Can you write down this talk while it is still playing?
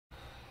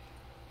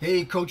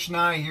Hey, Coach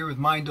Nye here with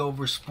Mind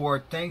Over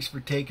Sport. Thanks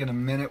for taking a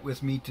minute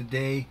with me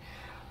today.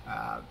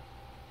 I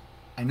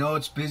know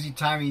it's a busy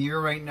time of year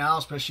right now,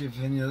 especially if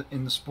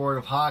in the sport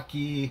of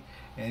hockey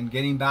and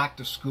getting back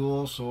to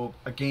school. So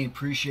again,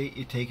 appreciate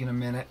you taking a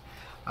minute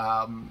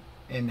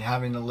and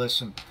having a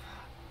listen.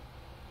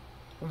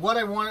 What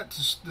I wanted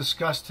to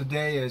discuss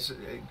today is,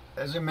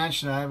 as I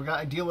mentioned,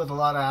 I deal with a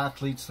lot of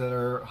athletes that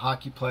are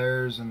hockey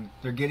players and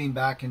they're getting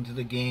back into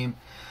the game.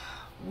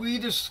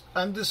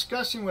 I'm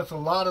discussing with a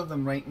lot of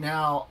them right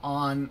now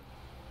on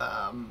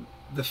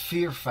the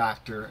fear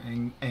factor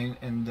and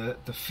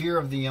the fear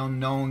of the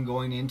unknown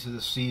going into the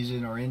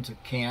season or into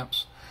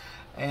camps,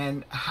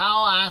 and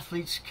how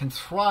athletes can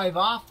thrive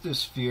off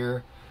this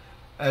fear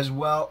as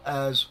well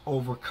as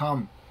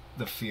overcome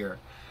the fear.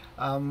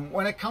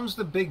 When it comes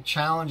to big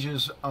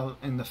challenges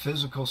in the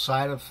physical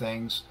side of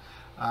things,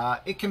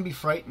 it can be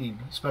frightening,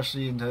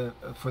 especially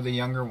for the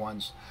younger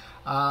ones.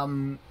 As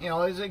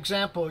an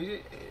example,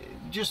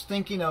 just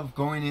thinking of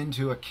going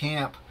into a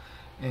camp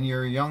and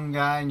you're a young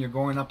guy and you're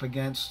going up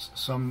against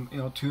some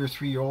 2 or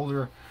 3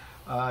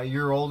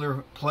 year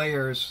older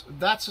players,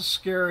 that's a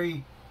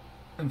scary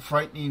and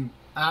frightening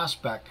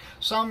aspect.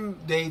 Some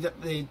they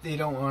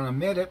don't want to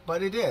admit it,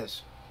 but it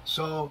is.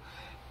 So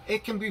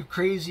it can be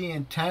crazy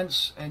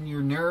intense and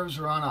your nerves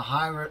are on a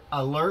high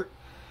alert,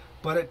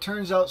 but it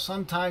turns out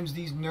sometimes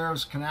these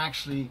nerves can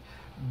actually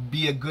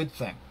be a good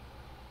thing.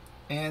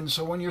 And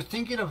so when you're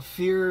thinking of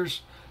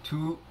fears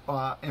to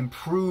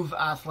improve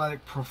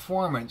athletic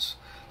performance,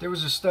 there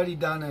was a study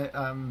done at,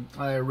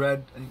 I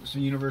read, it's the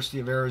University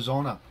of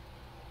Arizona.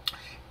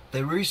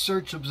 The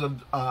research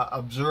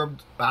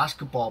observed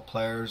basketball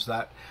players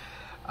that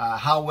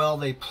how well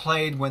they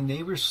played when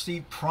they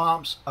received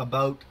prompts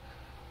about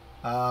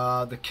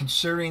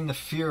considering the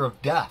fear of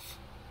death.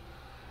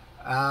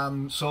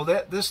 So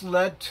that this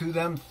led to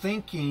them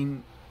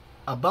thinking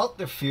about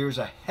their fears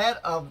ahead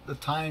of the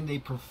time they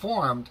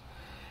performed.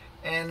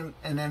 And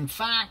in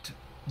fact,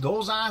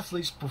 those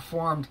athletes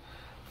performed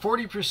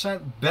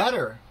 40%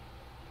 better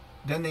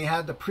than they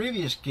had the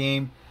previous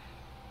game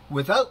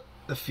without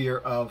the fear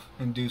of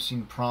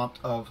inducing prompt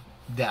of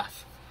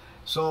death.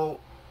 So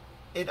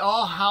it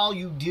all how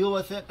you deal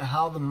with it,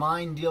 how the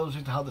mind deals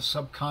with it, how the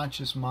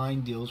subconscious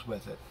mind deals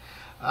with it.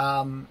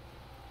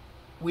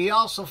 We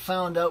also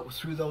found out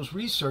through those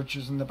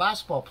researchers and the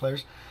basketball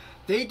players,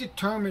 they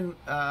determined,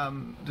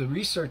 the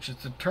researchers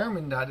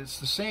determined that it's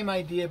the same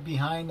idea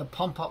behind the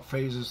pump-up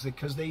phrases,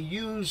 because they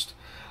used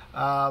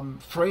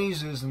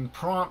phrases and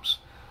prompts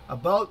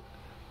about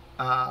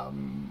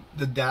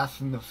the death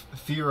and the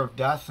fear of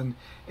death. And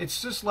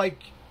it's just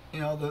like,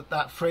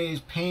 that phrase,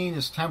 pain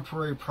is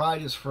temporary,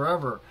 pride is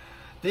forever.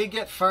 They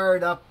get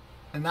fired up,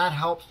 and that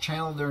helps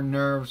channel their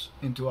nerves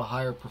into a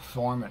higher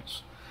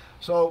performance.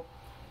 So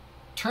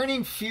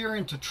turning fear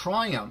into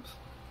triumph,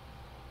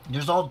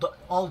 there's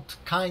all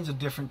kinds of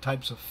different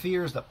types of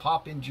fears that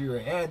pop into your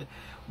head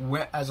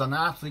as an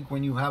athlete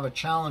when you have a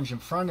challenge in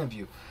front of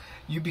you.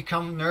 You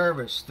become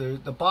nervous, the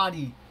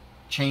body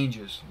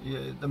changes,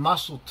 the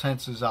muscle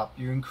tenses up,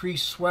 you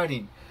increase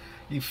sweating,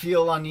 you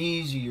feel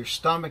uneasy, your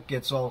stomach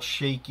gets all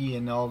shaky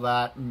and all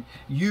that, and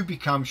you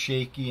become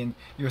shaky, and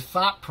your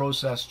thought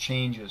process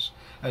changes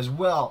as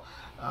well,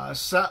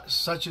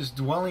 such as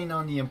dwelling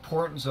on the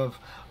importance of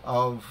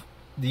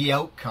the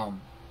outcome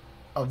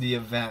of the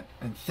event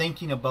and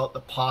thinking about the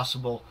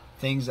possible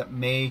things that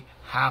may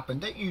happen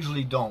that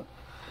usually don't.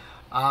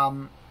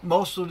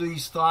 Most of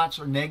these thoughts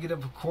are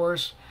negative, of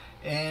course,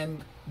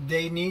 and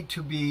they need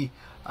to be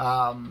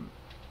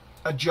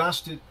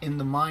adjusted in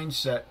the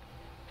mindset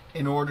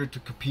in order to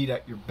compete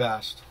at your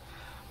best.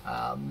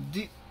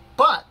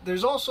 But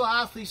there's also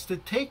athletes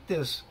that take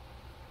this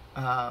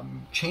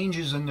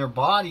changes in their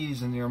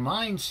bodies and their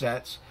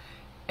mindsets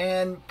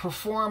and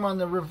perform on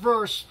the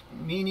reverse,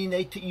 meaning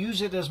they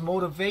use it as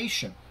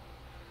motivation.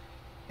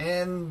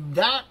 And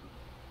that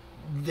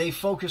they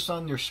focus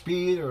on their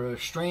speed or their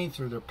strength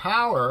or their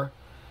power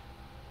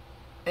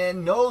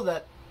and know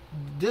that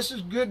this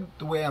is good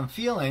the way I'm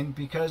feeling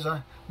because,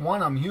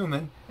 one, I'm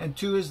human, and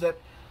two, is that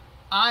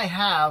I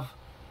have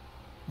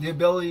the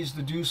abilities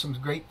to do some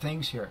great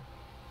things here.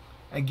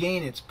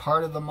 Again, it's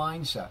part of the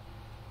mindset.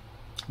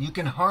 You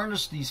can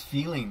harness these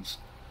feelings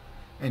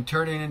and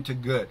turn it into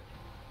good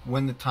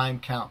when the time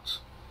counts.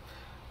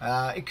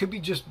 It could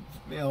be just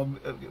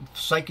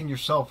psyching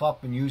yourself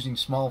up and using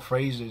small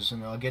phrases,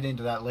 and I'll get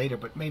into that later,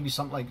 but maybe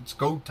something like it's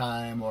go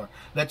time, or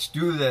let's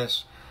do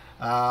this,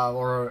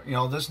 or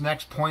this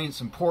next point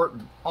is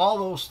important. All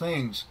those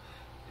things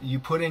you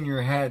put in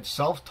your head,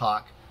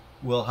 self-talk,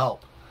 will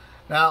help.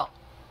 Now,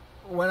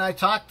 when I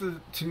talk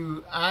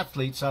to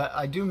athletes,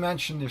 I do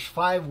mention there's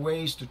 5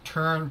 ways to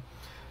turn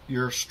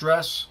your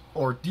stress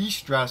or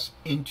de-stress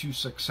into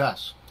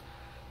success.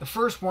 The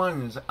first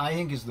one I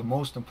think is the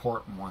most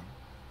important one.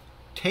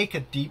 Take a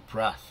deep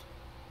breath.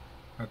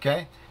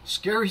 Okay?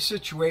 Scary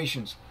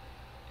situations,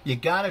 you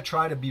got to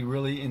try to be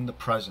really in the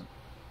present.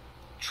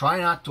 Try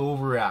not to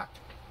overreact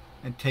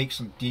and take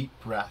some deep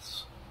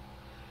breaths.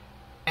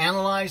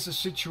 Analyze the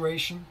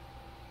situation.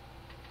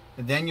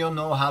 and then you'll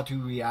know how to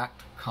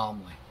react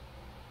calmly.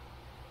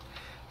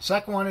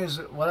 Second one is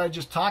what I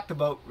just talked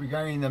about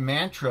regarding the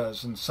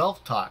mantras and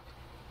self-talk.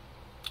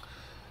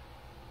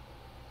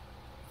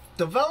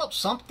 Develop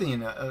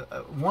something,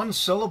 one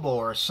syllable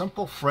or a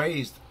simple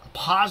phrase, a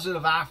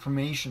positive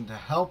affirmation to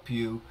help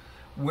you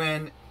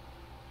when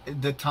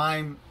the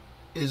time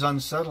is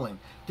unsettling.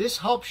 This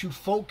helps you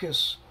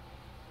focus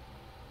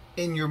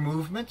in your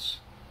movements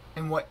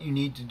and what you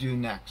need to do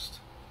next.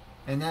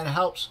 And that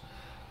helps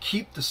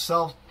keep the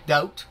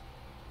self-doubt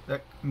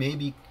that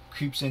maybe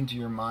creeps into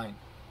your mind.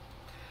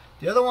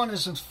 The other one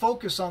is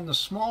focus on the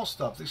small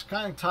stuff. This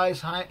kind of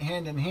ties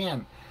hand in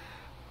hand.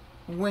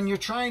 When you're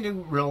trying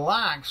to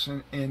relax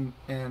and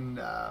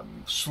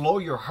slow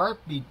your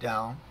heartbeat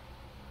down,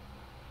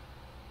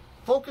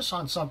 focus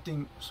on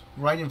something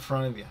right in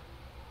front of you.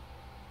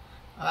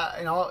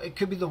 It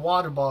could be the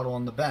water bottle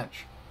on the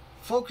bench.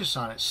 Focus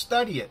on it,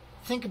 study it,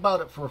 think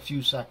about it for a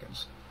few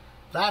seconds.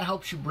 That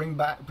helps you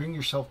bring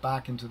yourself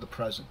back into the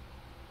present.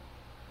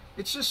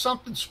 It's just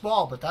something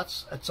small, but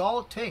that's all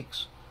it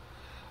takes.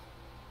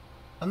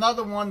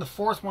 Another one, the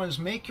fourth one, is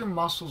make your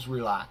muscles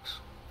relax.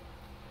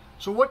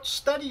 So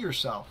study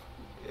yourself.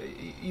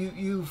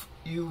 You've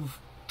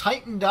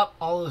tightened up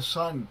all of a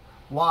sudden.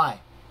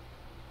 Why?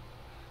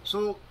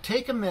 So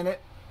take a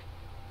minute,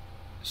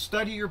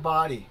 study your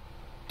body,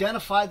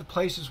 identify the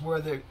places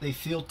where they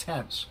feel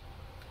tense,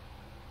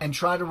 and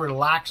try to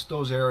relax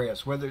those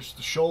areas, whether it's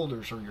the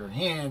shoulders or your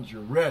hands,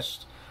 your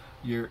wrists,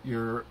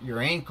 your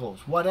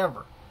ankles,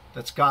 whatever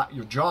that's got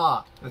your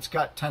jaw that's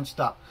got tensed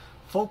up.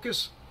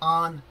 Focus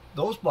on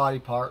those body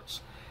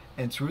parts,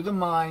 and through the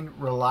mind,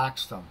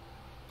 relax them.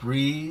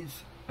 Breathe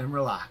and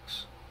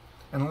relax.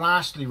 And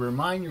lastly,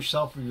 remind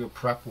yourself of your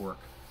prep work.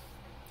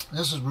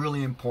 This is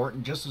really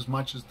important just as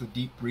much as the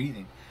deep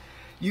breathing.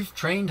 You've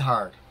trained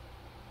hard.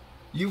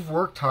 You've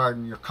worked hard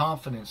in your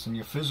confidence and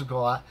your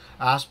physical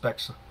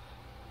aspects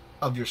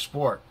of your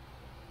sport.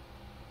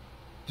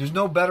 There's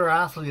no better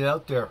athlete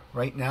out there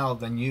right now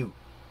than you.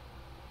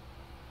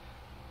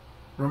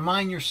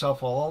 Remind yourself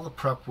of all the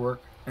prep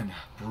work and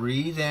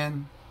breathe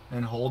in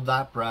and hold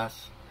that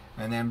breath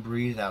and then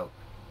breathe out.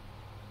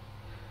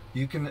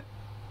 You can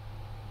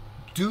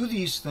do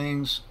these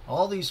things,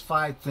 all these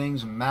 5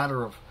 things, in a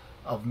matter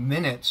of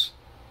minutes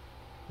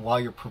while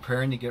you're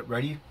preparing to get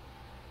ready.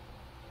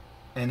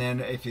 And then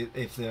if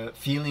the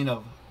feeling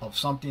of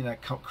something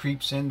that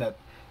creeps in that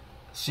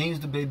seems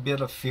to be a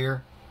bit of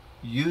fear,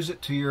 use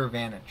it to your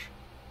advantage.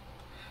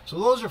 So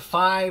those are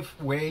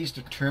 5 ways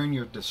to turn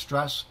your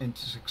distress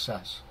into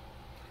success.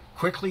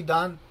 Quickly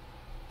done,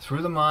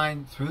 through the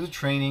mind, through the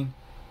training,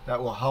 that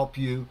will help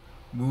you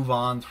move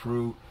on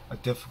through a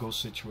difficult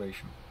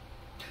situation.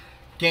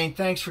 Again,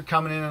 thanks for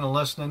coming in and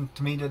listening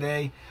to me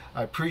today.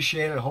 I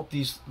appreciate it. I hope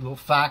these little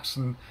facts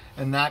and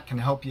that can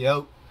help you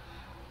out.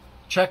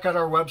 Check out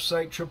our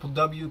website,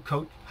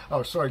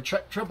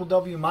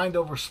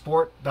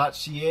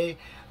 www.mindoversport.ca.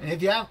 And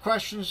if you have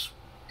questions,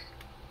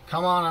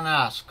 come on and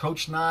ask.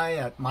 Coach Nye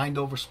at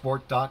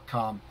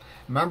mindoversport.com.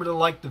 Remember to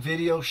like the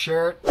video,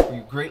 share it. We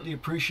greatly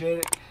appreciate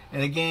it.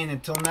 And again,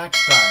 until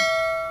next time,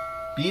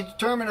 be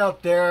determined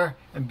out there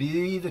and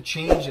be the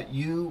change that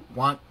you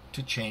want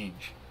to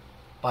change.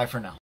 Bye for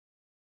now.